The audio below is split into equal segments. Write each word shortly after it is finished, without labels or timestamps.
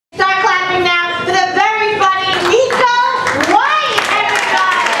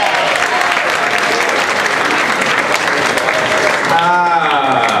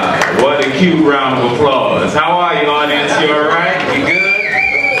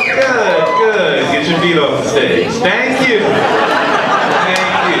stage. Thank you.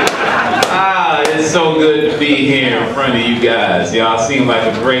 Thank you. Ah, it's so good to be here in front of you guys. Y'all seem like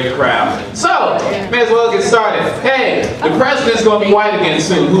a great crowd. So, may as well get started. Hey, the president's gonna be white again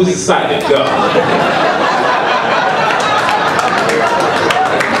soon. Who's excited? Go.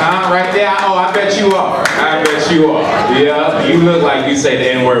 Right there? Oh, I bet you are. I bet you are. Yeah, you look like you say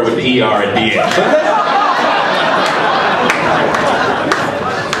the N-word with the ER at the end.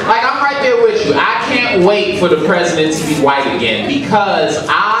 Like, I'm right there with you. I can't wait for the president to be white again because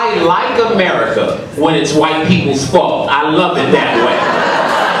I like America when it's white people's fault. I love it that way.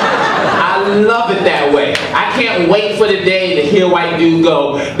 I love it that way. I can't wait for the day to hear white dude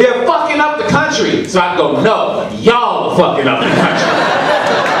go, they're fucking up the country. So I go, no, y'all are fucking up the country.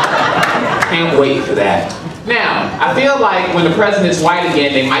 Can't wait for that. Now, I feel like when the president's white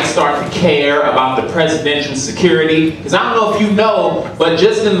again, they might start to care about the presidential security. Because I don't know if you know, but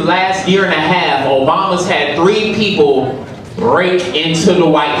just in the last year and a half, Obama's had 3 people break into the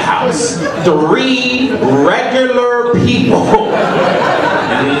White House. 3 regular people.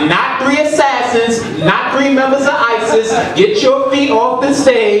 Not 3 assassins, not 3 members of ISIS. Get your feet off the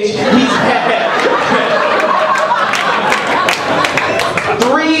stage. He's had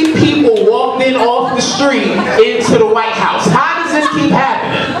 3 people walked in off the street into the White House. How does this keep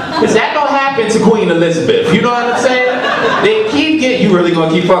happening? Because that don't happen to Queen Elizabeth. You know what I'm saying? They keep getting, you really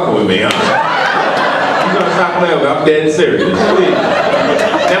gonna keep fucking with me, huh? You gonna stop playing with me? I'm dead serious. Please.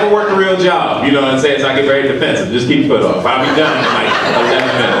 Never worked a real job, you know what I'm saying? So I get very defensive. Just keep your foot off. I'll be done in like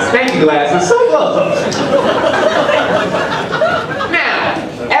 11 minutes. Thank you, glasses. So love.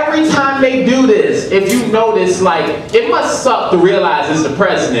 Every time they do this, if you notice, like, it must suck to realize as the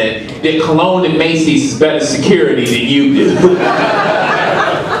president that Cologne and Macy's is better security than you do.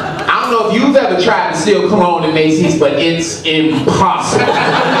 I don't know if you've ever tried to steal Cologne and Macy's, but it's impossible.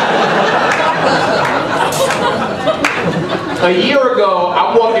 A year ago,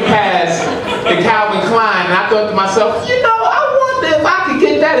 I'm walking past the Calvin Klein, and I thought to myself, you know, I wonder if I could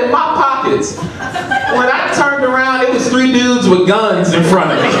get that in my pockets. When I turned around, it was 3 dudes with guns in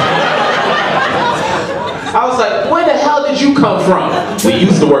front of me. I was like, where the hell did you come from? We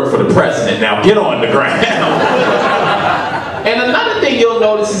used to work for the president, now get on the ground. And another thing you'll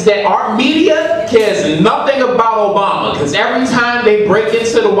notice is that our media cares nothing about Obama, because every time they break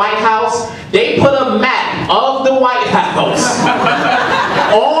into the White House, they put a map of the White House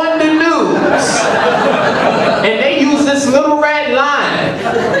on the news. And they use this little red line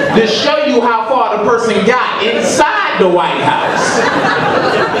to show you how far the person got inside the White House.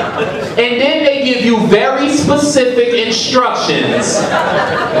 And then they give you very specific instructions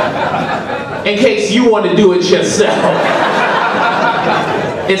in case you want to do it yourself.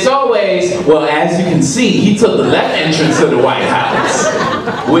 It's always, well, as you can see, he took the left entrance of the White House,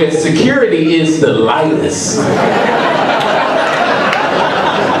 where security is the lightest.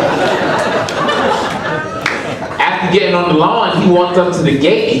 Getting on the lawn, he walked up to the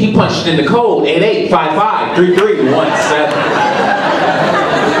gate and he punched in the code 88553317.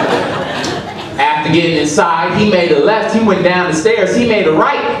 After getting inside, he made a left, he went down the stairs, he made a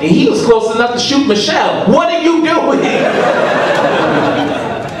right, and he was close enough to shoot Michelle. What are you doing?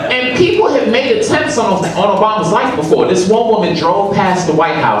 And people have made attempts on Obama's life before. This one woman drove past the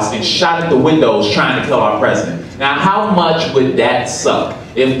White House and shot at the windows trying to kill our president. Now, how much would that suck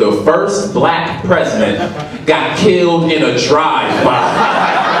if the first black president got killed in a drive-by?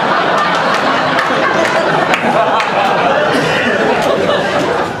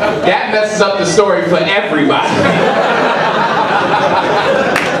 That messes up the story for everybody.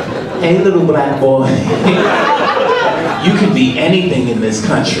 Hey, little black boy. You can be anything in this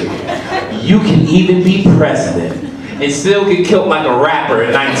country. You can even be president and still get killed like a rapper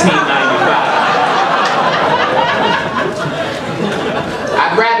in 1995.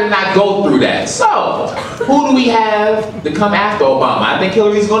 I'd rather not go through that. So, who do we have to come after Obama? I think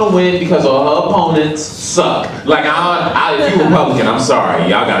Hillary's going to win because all her opponents suck. Like, if you're Republican, I'm sorry.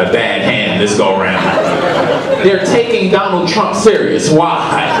 Y'all got a bad hand this go around. They're taking Donald Trump serious.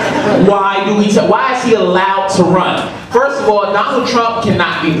 Why? Why is he allowed to run? First of all, Donald Trump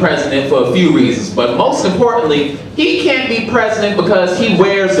cannot be president for a few reasons, but most importantly, he can't be president because he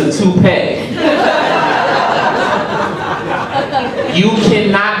wears a toupee. You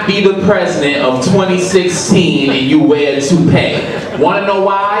cannot be the president of 2016 and you wear a toupee. Want to know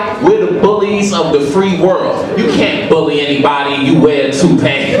why? We're the bullies of the free world. You can't bully anybody and you wear a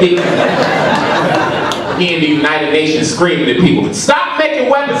toupee. He in the United Nations screaming at people, stop making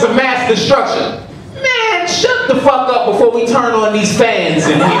weapons of mass destruction. Man, shut the fuck up before we turn on these fans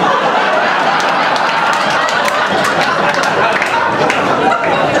in here.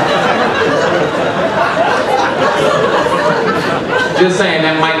 Just saying,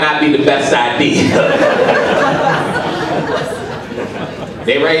 that might not be the best idea.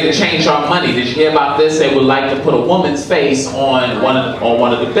 They ready to change our money. Did you hear about this? They would like to put a woman's face on one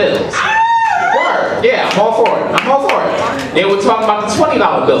of the bills. Word. Yeah, I'm all for it. I'm all for it. They were talking about the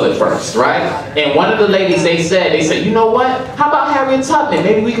 $20 bill at first, right? And one of the ladies, they said, you know what? How about Harriet Tubman?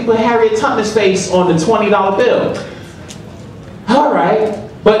 Maybe we could put Harriet Tubman's face on the $20 bill. All right.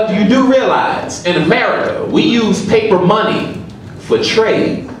 But you do realize, in America, we use paper money for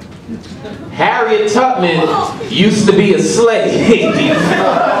trade. Harriet Tubman used to be a slave.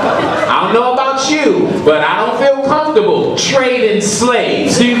 I don't know about you, but I don't feel comfortable trading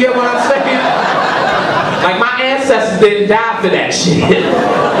slaves. Do you get what I'm saying? Like, my ancestors didn't die for that shit.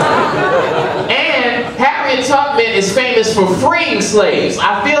 And Harriet Tubman is famous for freeing slaves.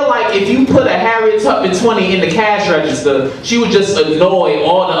 I feel like if you put a Harriet Tubman 20 in the cash register, she would just annoy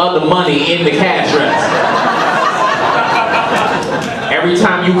all the other money in the cash register. Every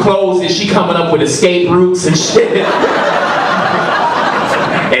time you close it, she coming up with escape routes and shit.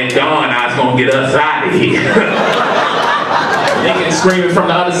 And Dawn, I was gonna get us out of here. Niggas screaming from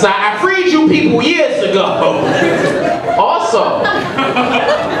the other side, I freed you people years ago. Also, oh,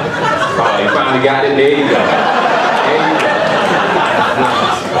 you finally got it, there you go. There you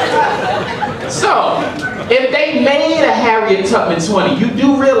go. So, if they made a Harriet Tubman 20, you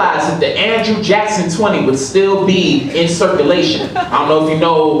do realize that the Andrew Jackson 20 would still be in circulation. I don't know if you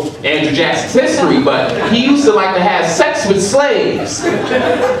know Andrew Jackson's history, but he used to like to have sex with slaves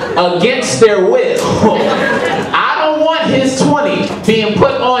against their will. I don't want his 20 being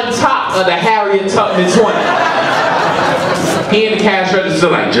put on top of the Harriet Tubman 20. He in the cash register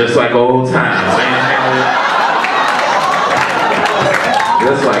like, just like old times, man.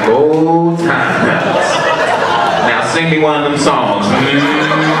 Just like old times. Now sing me one of them songs.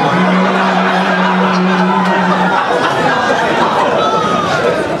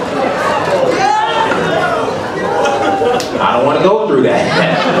 I don't want to go through that.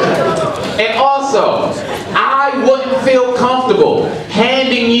 And also, I wouldn't feel comfortable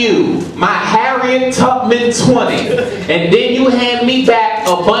handing you my Harriet Tubman 20 and then you hand me back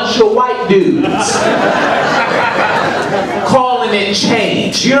a bunch of white dudes calling it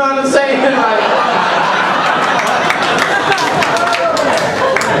change. You know what I'm saying? Like,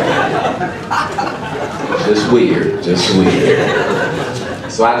 just weird, just weird.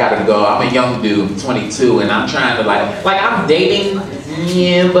 So I gotta go. I'm a young dude, 22, and I'm trying to like I'm dating,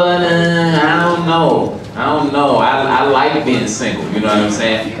 yeah, but I don't know. I like being single, you know what I'm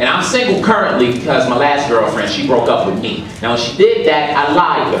saying? And I'm single currently because my last girlfriend, she broke up with me. Now when she did that, I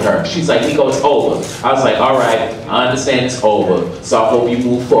lied to her. She's like, Neko, it's over. I was like, all right, I understand it's over, so I hope you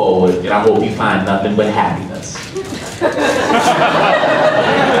move forward, and I hope you find nothing but happiness.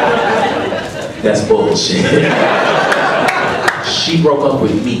 That's bullshit. She broke up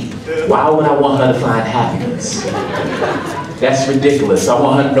with me. Why would I want her to find happiness? That's ridiculous. I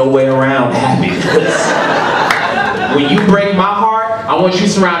want her to know way around happiness. When you break my heart, I want you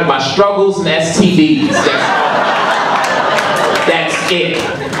surrounded by struggles and STDs. That's it.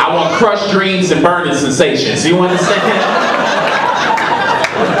 I want crushed dreams and burning sensations. You understand?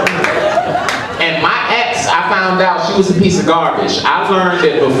 And my ex, I found out she was a piece of garbage. I learned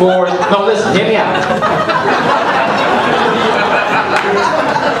that before. No, listen, hear me out.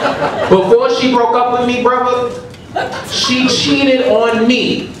 Before she broke up with me, brother, she cheated on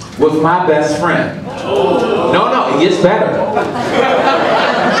me with my best friend. No, it gets better.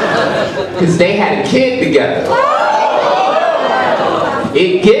 Because they had a kid together.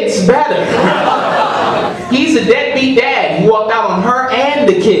 It gets better. He's a deadbeat dad. He walked out on her and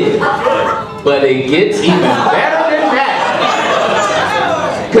the kid. But it gets even better than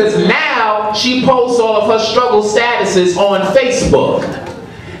that. Because now she posts all of her struggle statuses on Facebook.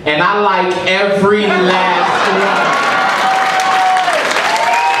 And I like every last one.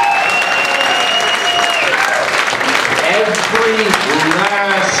 Every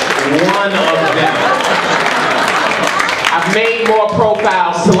last one of them. I've made more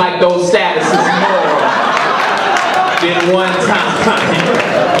profiles to like those statuses more than one time.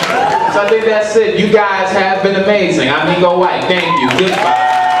 So I think that's it. You guys have been amazing. I'm Neko White. Thank you. Goodbye.